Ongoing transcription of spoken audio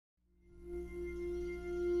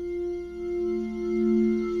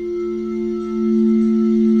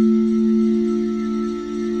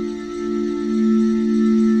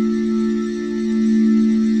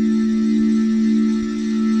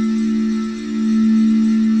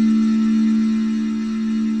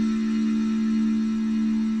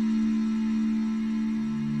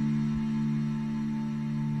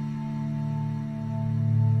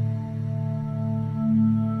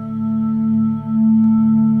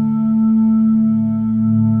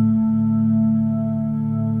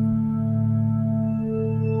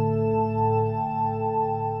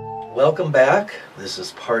welcome back. This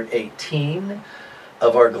is part 18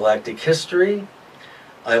 of our Galactic History.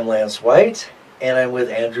 I'm Lance White, and I'm with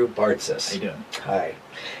Andrew Bartzis. How you doing? Hi.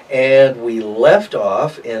 And we left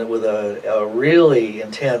off with a really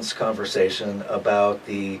intense conversation about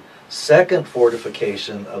the second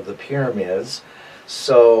fortification of the pyramids.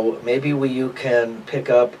 So maybe you can pick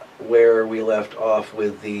up where we left off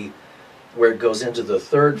with where it goes into the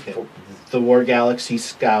third. The War Galaxy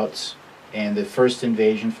scouts and the first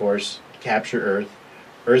invasion force capture Earth.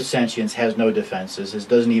 Earth's sentience has no defenses. It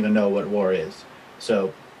doesn't even know what war is.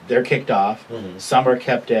 So they're kicked off. Mm-hmm. Some are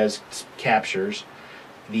kept as captures.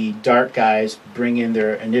 The dark guys bring in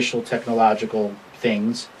their initial technological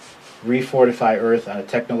things, refortify Earth on a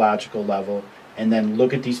technological level, and then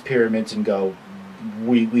look at these pyramids and go,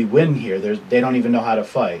 we win here. They don't even know how to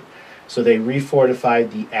fight. So they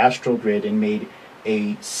refortified the astral grid and made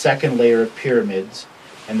a second layer of pyramids,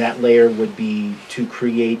 and that layer would be to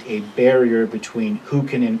create a barrier between who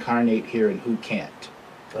can incarnate here and who can't.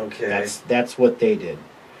 Okay. That's what they did.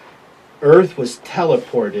 Earth was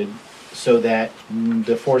teleported so that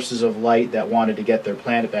the forces of light that wanted to get their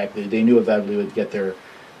planet back, they knew eventually would get their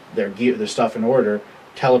stuff in order,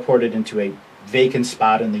 teleported into a vacant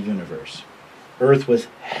spot in the universe. Earth was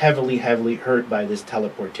heavily hurt by this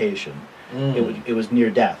teleportation. It was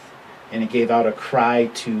near death. And it gave out a cry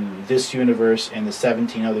to this universe and the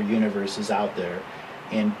 17 other universes out there.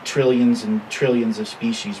 And trillions of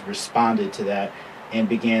species responded to that and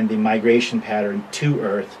began the migration pattern to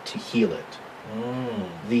Earth to heal it.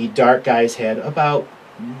 The dark guys had about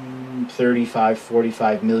 35,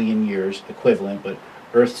 45 million years equivalent, but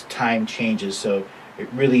Earth's time changes, so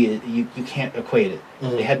it really, you can't equate it.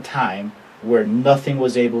 Mm-hmm. They had time where nothing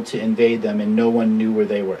was able to invade them and no one knew where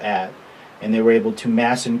they were at. And they were able to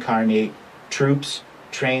mass incarnate troops,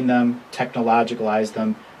 train them, technologicalize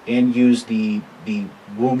them, and use the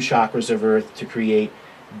womb chakras of Earth to create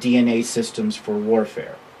DNA systems for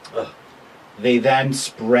warfare. They then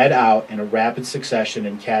spread out in a rapid succession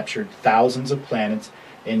and captured thousands of planets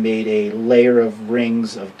and made a layer of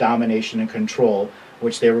rings of domination and control,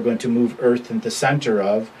 which they were going to move Earth into the center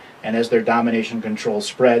of. And as their domination and control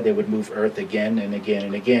spread, they would move Earth again and again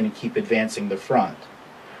and again and keep advancing the front.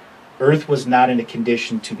 Earth was not in a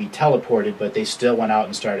condition to be teleported, but they still went out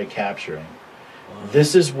and started capturing. Wow.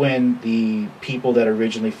 This is when the people that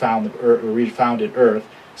originally founded Earth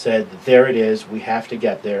said, there it is, we have to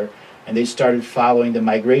get there. And they started following the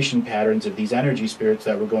migration patterns of these energy spirits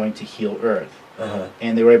that were going to heal Earth. Uh-huh.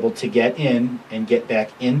 And they were able to get in and get back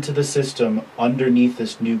into the system underneath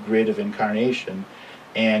this new grid of incarnation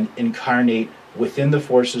and incarnate within the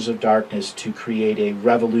forces of darkness to create a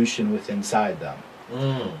revolution within inside them.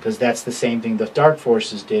 Because that's the same thing the dark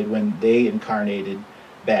forces did when they incarnated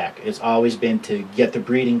back. It's always been to get the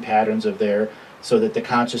breeding patterns of there so that the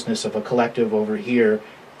consciousness of a collective over here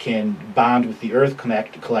can bond with the Earth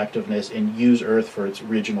collectiveness and use Earth for its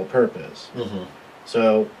original purpose. Mm-hmm.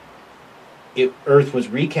 So Earth was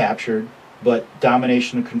recaptured, but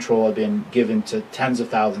domination and control had been given to tens of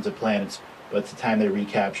thousands of planets by the time they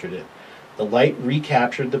recaptured it. The light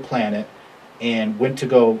recaptured the planet and went to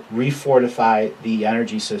go refortify the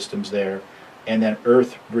energy systems there, and then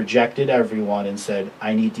Earth rejected everyone and said,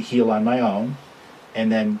 I need to heal on my own,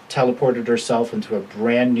 and then teleported herself into a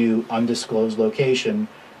brand new undisclosed location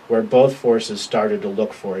where both forces started to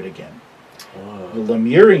look for it again. Wow. The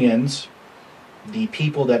Lemurians, the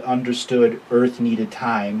people that understood Earth needed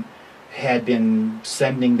time, had been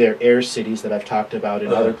sending their air cities that I've talked about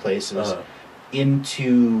in other places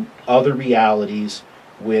into other realities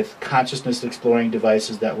with consciousness exploring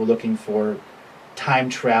devices that were looking for time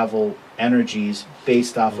travel energies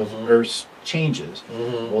based off of Earth's changes.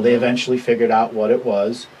 Well, they eventually figured out what it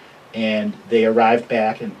was, and they arrived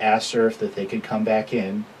back and asked Earth if they could come back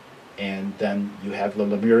in, and then you have the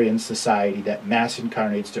Lemurian society that mass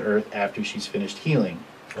incarnates to Earth after she's finished healing.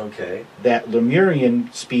 Okay. That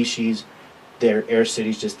Lemurian species, their air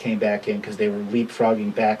cities just came back in because they were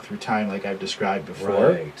leapfrogging back through time like I've described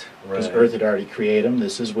before. Right. Because Earth had already created them.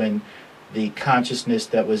 This is when the consciousness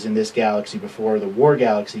that was in this galaxy before the War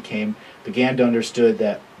Galaxy came began to understood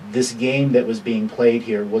that this game that was being played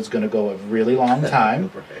here was going to go a really long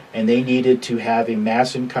time, and they needed to have a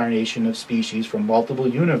mass incarnation of species from multiple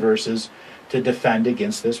universes to defend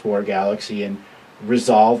against this War Galaxy and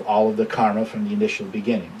resolve all of the karma from the initial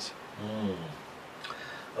beginnings.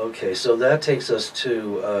 Okay, so that takes us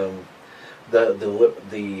to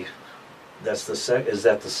that's the is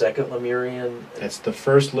that the second Lemurian? That's the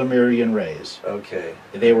first Lemurian race. Okay.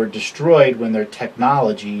 They were destroyed when their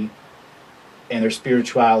technology and their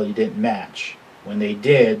spirituality didn't match. When they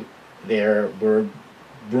did, they were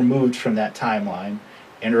removed from that timeline,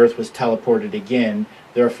 and Earth was teleported again.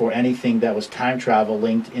 Therefore, anything that was time travel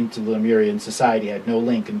linked into Lemurian society had no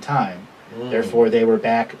link in time. Therefore, they were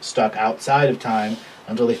back stuck outside of time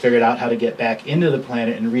until they figured out how to get back into the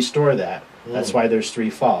planet and restore that. That's why there's 3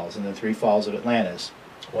 falls, and the 3 falls of Atlantis.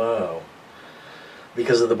 Wow.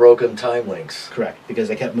 Because of the broken time links. Correct, because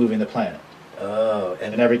they kept moving the planet. Oh,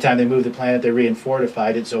 And every time they moved the planet, they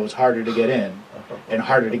re-fortified it, so it was harder to get in and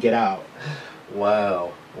harder to get out.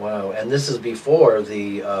 wow, wow. And this is before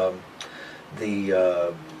the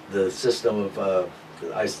system of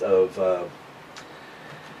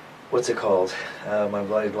what's it called?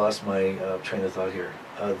 I've lost my train of thought here.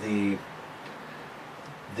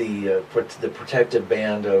 The protective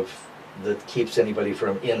band that keeps anybody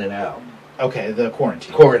from in and out. Okay, the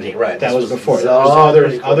quarantine. Quarantine, right. That was before.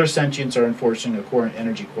 Other sentients are enforcing a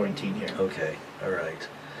energy quarantine here. Okay, all right.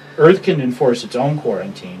 Earth can enforce its own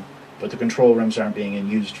quarantine, but the control rooms aren't being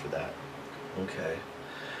used for that. Okay.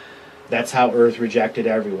 That's how Earth rejected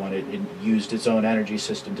everyone. It used its own energy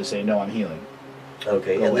system to say, no, I'm healing.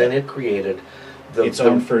 Okay, and then it created its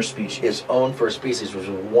own first species. Its own first species, which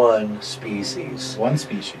was one species. One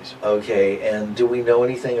species. Okay, and do we know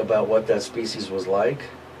anything about what that species was like?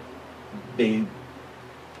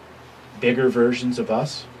 Bigger versions of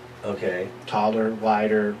us. Okay. Taller,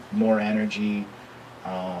 wider, more energy,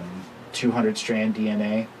 200-strand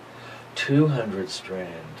DNA. 200 strand.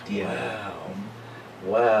 DNA. Wow.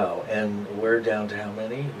 Wow. And we're down to how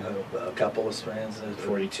many? A couple of strands?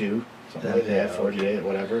 42, something like that, 48, okay.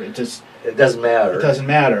 Whatever. It doesn't matter. It doesn't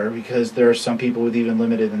matter because there are some people with even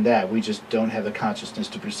limited than that. We just don't have the consciousness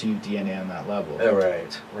to perceive DNA on that level. Oh,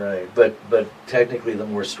 right, right. But technically, the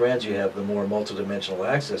more strands you have, the more multidimensional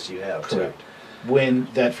access you have. Correct. When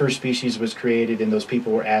that first species was created and those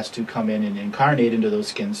people were asked to come in and incarnate into those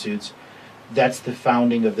skin suits, that's the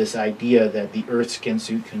founding of this idea that the Earth skin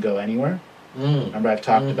suit can go anywhere. Remember I've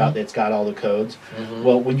talked about that it's got all the codes?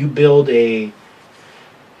 Well, when you build a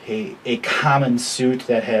common suit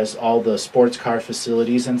that has all the sports car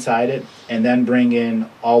facilities inside it, and then bring in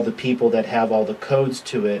all the people that have all the codes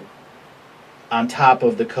to it, on top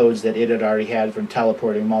of the codes that it had already had from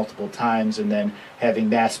teleporting multiple times, and then having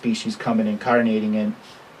that species come and incarnating in,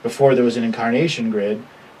 before there was an incarnation grid,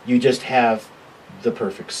 you just have the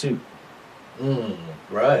perfect suit.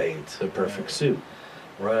 Right. The perfect suit.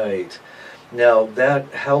 Right. Now,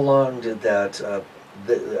 how long did that,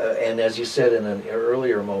 and as you said in an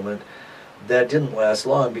earlier moment, that didn't last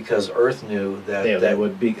long because Earth knew that they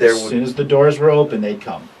would be, as soon as the doors were open, they'd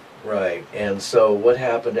come. Right. And so what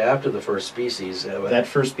happened after the first species? That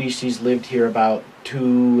first species lived here about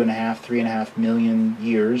 3.5 million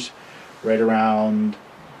years, right around,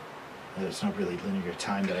 it's not really linear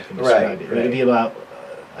time that I can describe it. It would be about,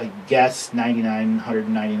 I guess,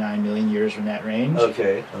 199 million years from that range.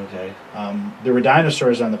 Okay, okay. There were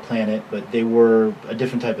dinosaurs on the planet, but they were a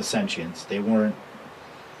different type of sentience. They weren't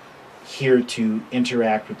here to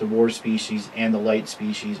interact with the war species and the light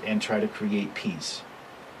species and try to create peace.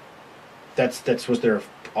 That was their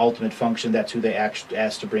ultimate function. That's who they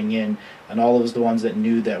asked to bring in, and all of the ones that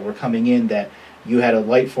knew that were coming in, that you had a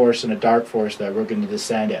light force and a dark force that were going to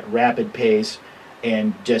descend at rapid pace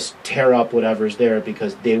and just tear up whatever's there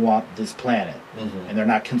because they want this planet. And they're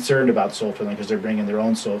not concerned about soul family because they're bringing their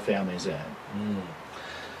own soul families in.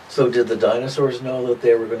 So did the dinosaurs know that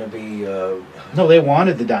they were going to be... No, they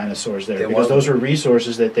wanted the dinosaurs there because those were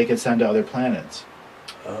resources that they could send to other planets.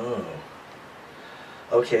 Oh.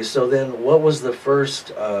 Okay, so then what was the first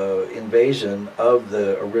invasion of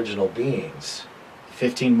the original beings?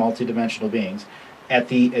 15 multidimensional beings.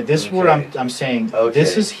 This is where I'm saying,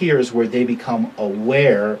 this is where they become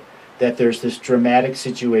aware that there's this dramatic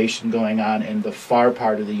situation going on in the far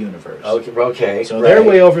part of the universe. Okay. So they're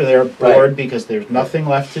way over there, bored because there's nothing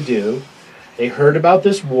left to do. They heard about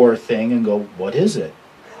this war thing and go, what is it?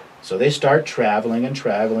 So they start traveling and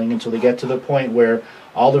traveling until they get to the point where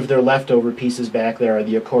all of their leftover pieces back there are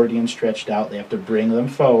the accordion stretched out. They have to bring them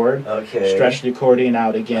forward, stretch the accordion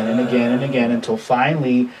out again and again and again until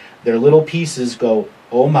finally their little pieces go,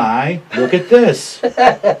 oh my, look at this.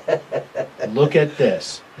 Look at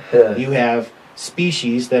this. You have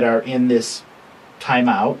species that are in this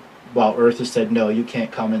timeout while Earth has said, no, you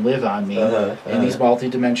can't come and live on me. And these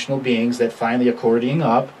multidimensional beings that finally accordion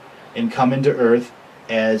up and come into Earth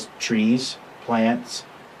as trees, plants,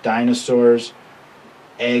 dinosaurs,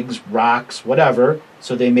 eggs, rocks, whatever.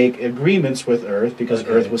 So they make agreements with Earth because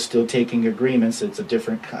Earth was still taking agreements. It's a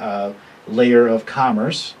different layer of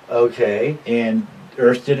commerce. And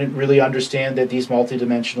Earth didn't really understand that these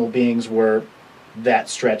multidimensional beings were that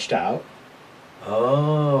stretched out.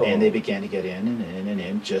 And they began to get in and in and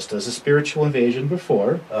in, just as a spiritual invasion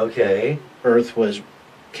before. Earth was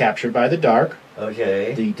captured by the dark.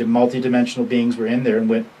 Okay. The multi-dimensional beings were in there and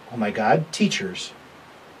went, oh my God, teachers.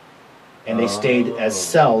 And they stayed as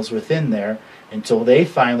cells within there until they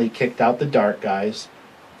finally kicked out the dark guys,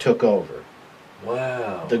 took over.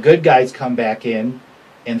 Wow. The good guys come back in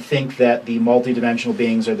and think that the multi-dimensional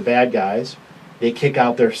beings are the bad guys. They kick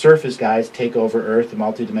out their surface guys, take over Earth. The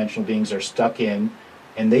multi-dimensional beings are stuck in,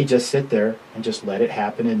 and they just sit there and just let it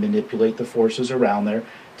happen and manipulate the forces around there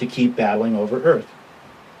to keep battling over Earth.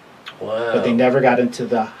 Wow. But they never got into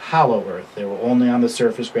the hollow Earth. They were only on the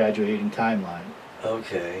surface graduating timeline.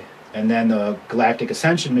 Okay. And then the Galactic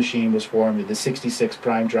Ascension machine was formed. The 66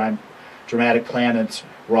 prime dramatic planets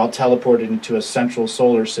were all teleported into a central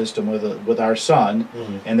solar system with our sun.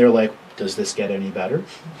 Mm-hmm. And they're like, does this get any better?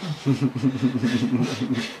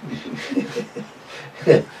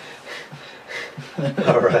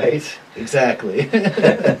 All right. Exactly.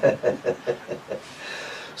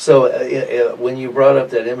 So when you brought up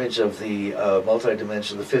that image of the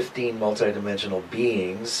the 15 multidimensional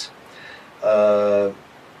beings,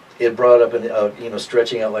 it brought up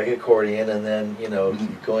stretching out like an accordion, and then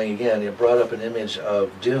going again. It brought up an image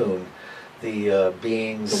of Dune, the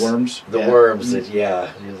beings, the worms,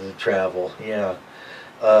 that travel,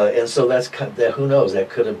 and so that's that. Who knows? That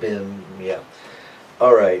could have been,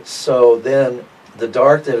 All right. So then the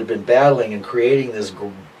dark that had been battling and creating this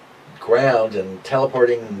ground and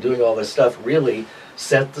teleporting and doing all this stuff really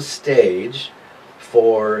set the stage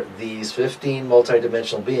for these 15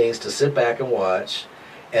 multidimensional beings to sit back and watch,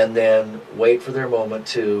 and then wait for their moment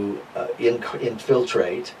to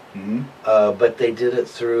infiltrate. Mm-hmm. But they did it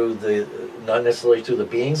through not necessarily through the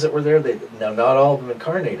beings that were there. Now, not all of them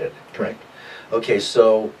incarnated. Correct. Okay,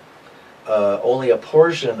 so only a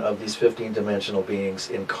portion of these 15-dimensional beings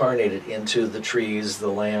incarnated into the trees, the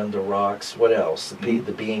land, the rocks. What else? The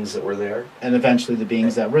beings that were there, and eventually the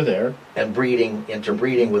beings that were there, and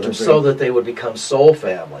interbreeding with them, so that they would become soul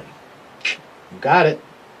family. You got it.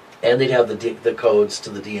 And they'd have the codes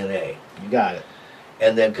to the DNA. You got it.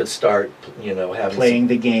 And then could start, having playing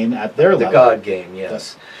the game at their level. The God game,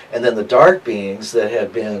 yes. And then the dark beings that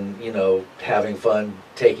had been, having fun,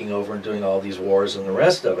 taking over and doing all these wars and the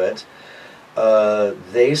rest of it,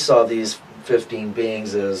 they saw these 15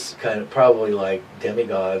 beings as kind of probably like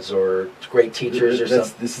demigods or great teachers or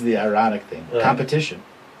something. This is the ironic thing. Competition.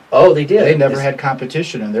 Oh, they did. They never had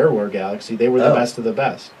competition in their war galaxy. They were the best of the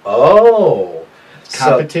best. Oh.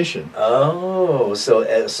 Competition.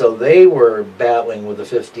 So they were battling with the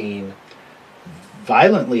 15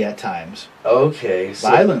 violently at times. Okay, so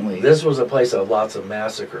violently. This was a place of lots of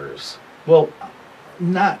massacres. Well,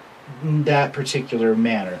 not in that particular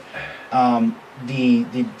manner. The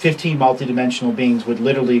 15 multidimensional beings would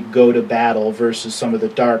literally go to battle versus some of the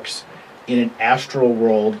darks in an astral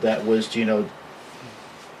world that was,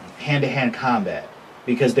 hand-to-hand combat,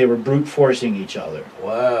 because they were brute forcing each other.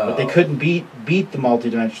 Wow. But they couldn't beat the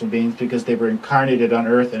multidimensional beings because they were incarnated on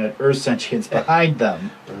Earth and had Earth sentience behind them.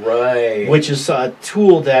 Right. Which is a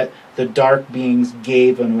tool that the dark beings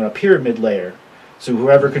gave them a pyramid layer. So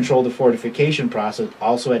whoever controlled the fortification process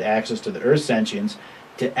also had access to the Earth sentience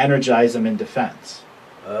to energize them in defense.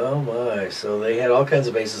 Oh my! So they had all kinds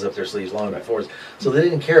of aces up their sleeves long before. So they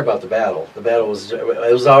didn't care about the battle. The battle was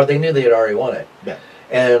they knew they had already won it. Yeah.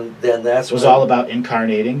 And then it was all about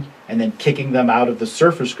incarnating and then kicking them out of the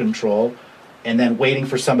surface control, and then waiting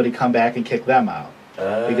for somebody to come back and kick them out.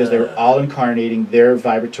 Because they were all incarnating their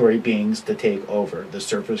vibratory beings to take over the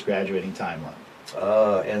surface graduating timeline.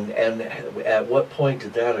 And at what point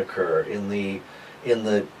did that occur in the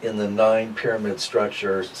 9 pyramid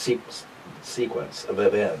structure sequence of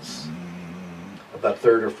events? About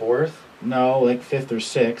third or fourth? No, like 5th or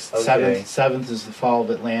 6th. Okay. Seventh is the fall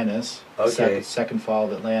of Atlantis. Okay. Second fall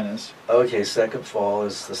of Atlantis. Okay, second fall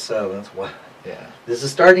is the 7th. Wow. Yeah. This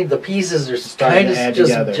is starting. The pieces are starting to add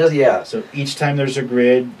together. Yeah. So each time there's a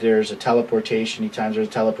grid, there's a teleportation. Each time there's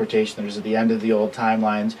a teleportation, there's at the end of the old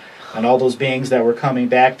timelines. And all those beings that were coming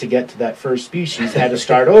back to get to that first species had to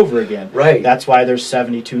start over again. Right. That's why there's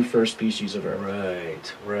 72 first species of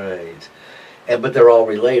Earth. Right. But they're all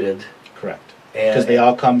related. Correct. Because they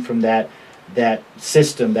all come from that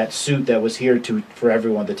system, that suit that was here for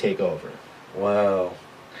everyone to take over. Wow.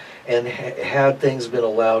 And had things been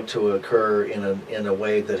allowed to occur in a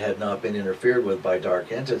way that had not been interfered with by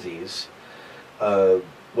dark entities,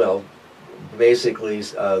 basically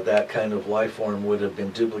that kind of life form would have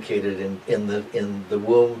been duplicated in the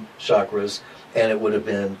womb chakras, and it would have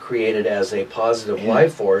been created as a positive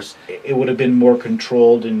life force. It would have been more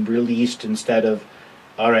controlled and released instead of,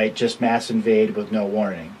 all right, just mass invade with no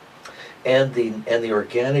warning. And the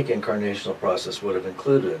organic incarnational process would have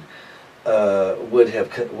included would have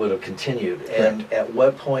continued. And at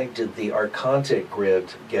what point did the Archontic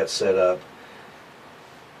grid get set up?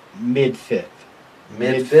 Mid-fifth.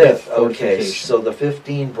 Mid-fifth. Okay, so the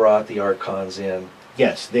 15 brought the Archons in.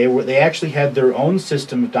 Yes, they actually had their own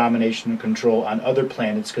system of domination and control on other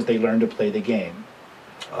planets because they learned to play the game.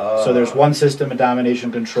 So there's one system of domination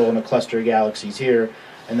and control in a cluster of galaxies here,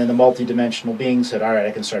 and then the multidimensional being said, all right,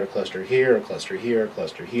 I can start a cluster here, a cluster here, a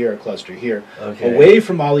cluster here, a cluster here, away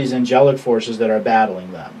from all these angelic forces that are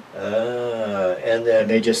battling them. And then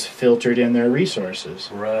they just filtered in their resources.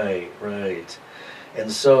 Right. And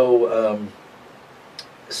so,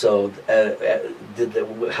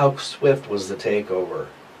 how swift was the takeover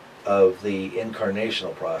of the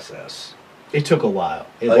incarnational process? It took a while.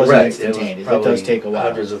 It wasn't instantaneous. It does take a while.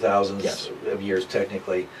 Hundreds of thousands of years,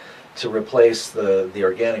 technically, to replace the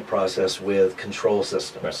organic process with control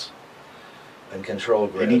systems and control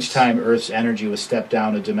grids. And each time Earth's energy was stepped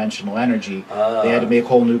down to dimensional energy, they had to make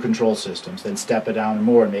whole new control systems, then step it down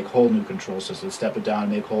more and make whole new control systems, step it down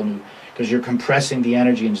and make whole new... Because you're compressing the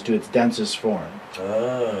energy into its densest form.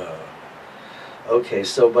 Okay,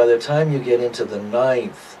 so by the time you get into the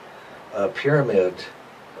 9th pyramid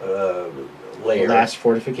layer... The last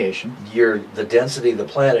fortification. The density of the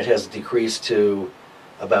planet has decreased to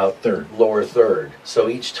about lower third. So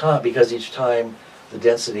each time, because each time the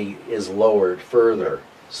density is lowered further,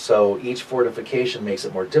 so each fortification makes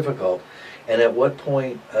it more difficult. And at what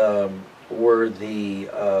point were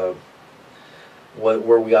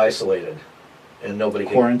we isolated and nobody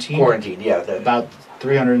quarantined? Yeah, about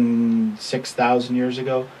 306,000 years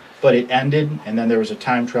ago. But it ended, and then there was a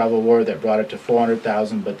time travel war that brought it to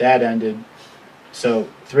 400,000. But that ended, so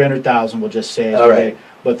 300,000. We'll just say. All right.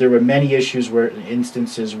 But there were many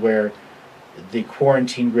instances where the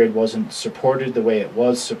quarantine grid wasn't supported the way it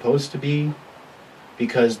was supposed to be,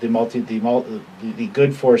 because the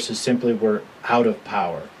good forces simply were out of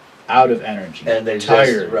power, out of energy, and they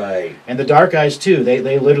tired. And the dark guys too.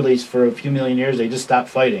 They literally, for a few million years, they just stopped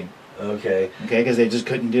fighting. Okay, because they just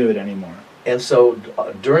couldn't do it anymore. And so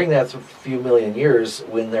during that few million years,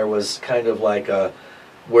 when there was kind of like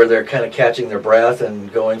where they're kind of catching their breath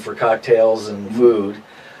and going for cocktails and food,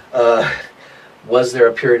 was there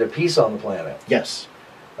a period of peace on the planet? Yes.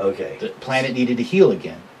 Okay. The planet needed to heal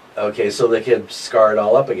again. Okay, so they could scar it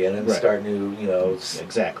all up again and start new,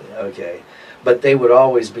 Exactly. Okay. But they would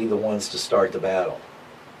always be the ones to start the battle.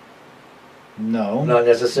 No. Not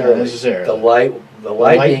necessarily. Not necessarily. The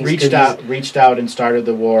light reached out and started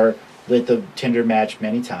the war, lit the tinder match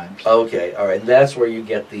many times. Okay, all right. And that's where you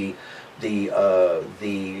get the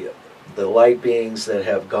light beings that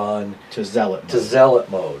have gone to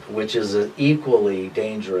zealot mode, which is equally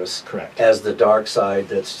dangerous Correct. as the dark side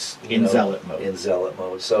that's in zealot mode. In zealot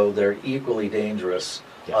mode, so they're equally dangerous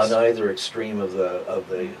on either extreme of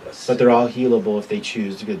the. But they're all healable if they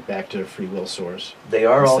choose to get back to their free will source. They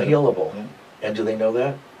are all healable, and do they know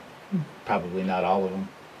that? Probably not all of them.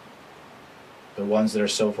 The ones that are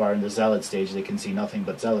so far in the zealot stage, they can see nothing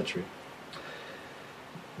but zealotry.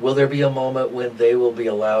 Will there be a moment when they will be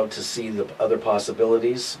allowed to see the other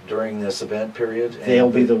possibilities during this event period? They'll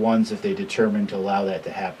be the ones if they determine to allow that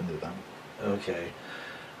to happen to them. Okay.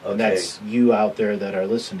 And that's you out there that are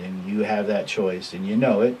listening. You have that choice, and you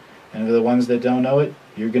know it. And for the ones that don't know it,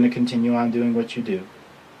 you're going to continue on doing what you do.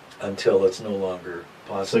 Until it's no longer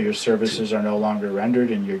possible. So your services are no longer rendered,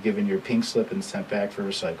 and you're given your pink slip and sent back for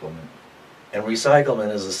recyclement. And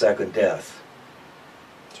recyclement is a second death.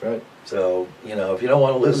 That's right. So, if you don't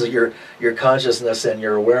want to lose your consciousness and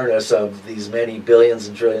your awareness of these many billions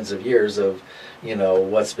and trillions of years of,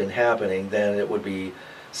 what's been happening, then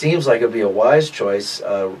seems like it would be a wise choice,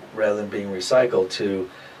 rather than being recycled, to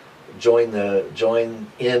join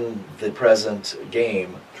in the present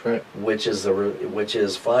game, right. which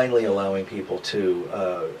is finally allowing people to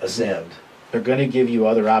ascend. They're going to give you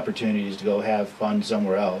other opportunities to go have fun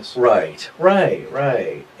somewhere else. Right.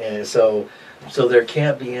 And so there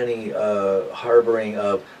can't be any harboring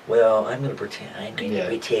of, well, I'm going to pretend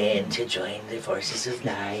to join the forces of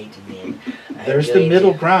light, and then there's the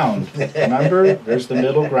middle ground. Remember, there's the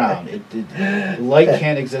middle ground. Light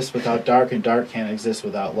can't exist without dark, and dark can't exist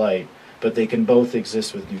without light. But they can both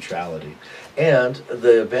exist with neutrality. And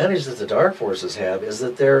the advantage that the dark forces have is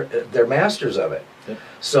that they're masters of it. Yep.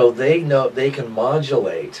 So they know they can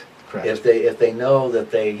modulate. Correct. if they know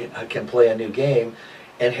that they can play a new game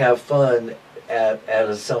and have fun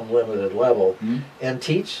at some limited level, and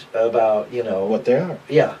teach about what they are.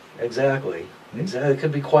 Yeah, exactly. Exactly. It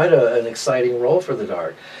could be quite an exciting role for the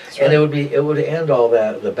dark. That's and right. it would end all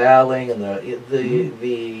that, the battling and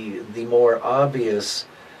the more obvious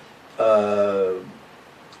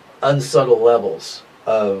unsubtle levels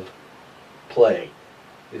of play.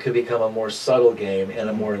 It could become a more subtle game and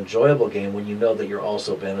a more enjoyable game when you know that you're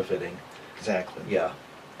also benefiting. Exactly. Yeah.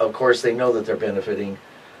 Of course, they know that they're benefiting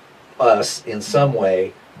us in some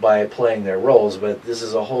way by playing their roles, but this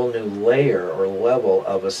is a whole new layer or level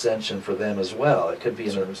of ascension for them as well. It could be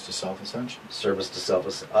Service to self-ascension. Service to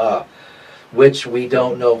self-ascension. Which we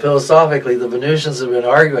don't know. Philosophically, the Venusians have been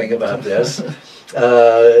arguing about this,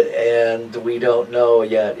 and we don't know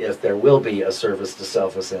yet if there will be a service to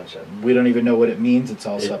self-ascension. We don't even know what it means. It's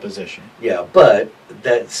all supposition. Yeah, but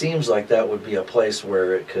that seems like that would be a place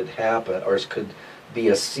where it could happen, or it could be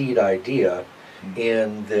a seed idea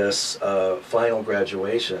in this final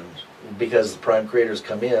graduation, because the Prime Creators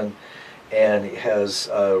come in and has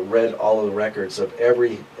read all of the records of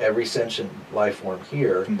every sentient life form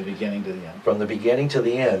here from the beginning to the end. From the beginning to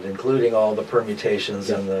the end, including all the permutations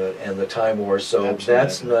and the time wars. So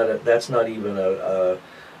Absolutely. that's not even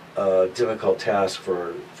a difficult task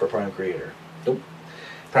for Prime Creator. Nope.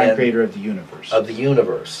 Prime Creator of the universe. Of the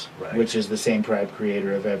universe, right? Which is the same Prime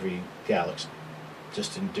Creator of every galaxy,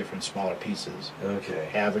 just in different smaller pieces. Okay.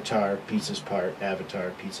 Avatar, pieces part,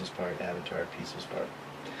 avatar, pieces part, avatar, pieces part.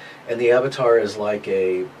 And the avatar is like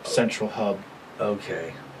a central hub.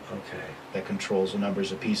 Okay, okay. That controls the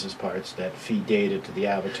numbers of pieces parts that feed data to the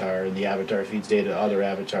avatar, and the avatar feeds data to other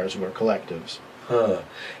avatars who are collectives. Huh.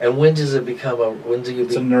 And when does it become a? When do you?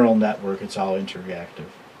 It's a neural network. It's all interactive.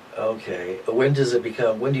 Okay. When does it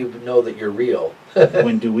become? When do you know that you're real?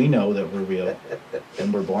 When do we know that we're real?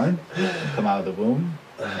 When we're born, come out of the womb,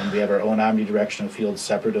 and we have our own omnidirectional field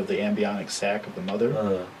separate of the embryonic sac of the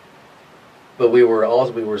mother. But we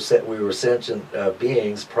were sentient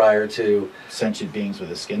beings prior to sentient beings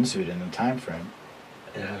with a skin suit in a time frame.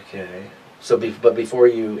 Okay. So, but before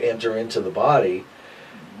you enter into the body,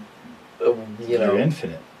 you're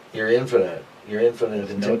infinite. You're infinite. You're infinite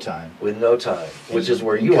with no time. With no time, which is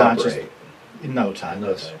where you operate. In no time.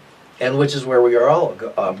 No time. And which is where we are all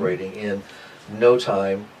operating in no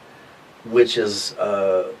time, which is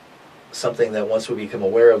something that once we become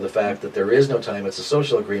aware of the fact that there is no time, it's a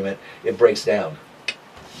social agreement, it breaks down.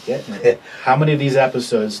 Getting it. How many of these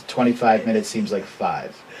episodes, 25 minutes seems like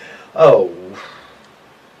 5? Oh,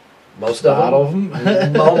 most of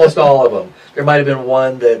them? Almost all of them. There might have been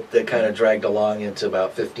one that kind of dragged along into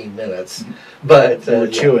about 15 minutes. But we're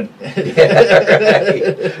chewing.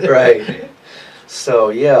 Yeah, right. So,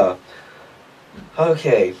 yeah.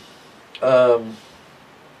 Okay.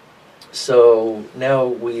 So now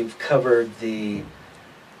we've covered the.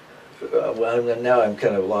 Now I'm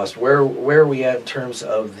kind of lost. Where are we at in terms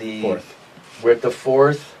of the fourth? We're at the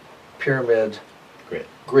fourth pyramid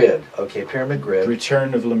grid. Okay, pyramid grid.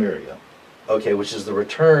 Return of Lemuria. Okay, which is the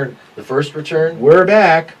return, the first return. We're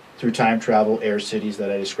back through time travel air cities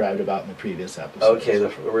that I described about in the previous episode. Okay,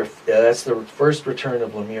 that's the first return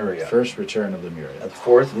of Lemuria. First return of Lemuria. The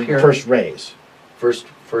fourth pyramid. First rays. First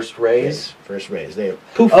rays? First rays. They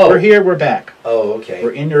poof, we're here, we're back. Oh, okay.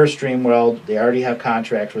 We're in Earthstream world. They already have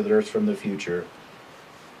contracts with Earth from the future.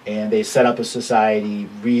 And they set up a society,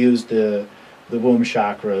 reuse the womb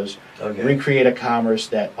chakras, recreate a commerce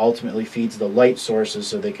that ultimately feeds the light sources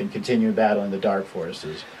so they can continue battling the dark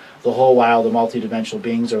forces. The whole while the multidimensional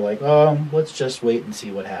beings are like, let's just wait and see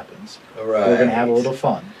what happens. Right. We're going to have a little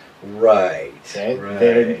fun. Right. Okay.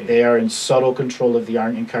 Right. They are in subtle control of the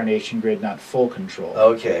incarnation grid, not full control.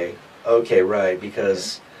 Okay. Okay. Right.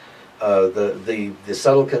 Because the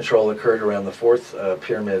subtle control occurred around the fourth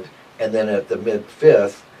pyramid, and then at the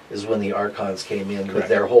mid-fifth is when the archons came in with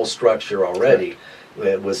their whole structure already,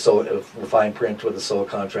 with fine print with the soul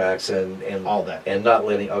contracts and all that, and not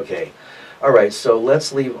letting. Okay. All right. So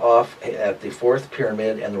let's leave off at the fourth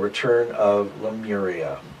pyramid and the return of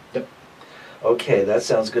Lemuria. Yep. Okay, that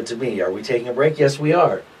sounds good to me. Are we taking a break? Yes, we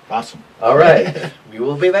are. Awesome. All right. We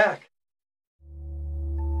will be back.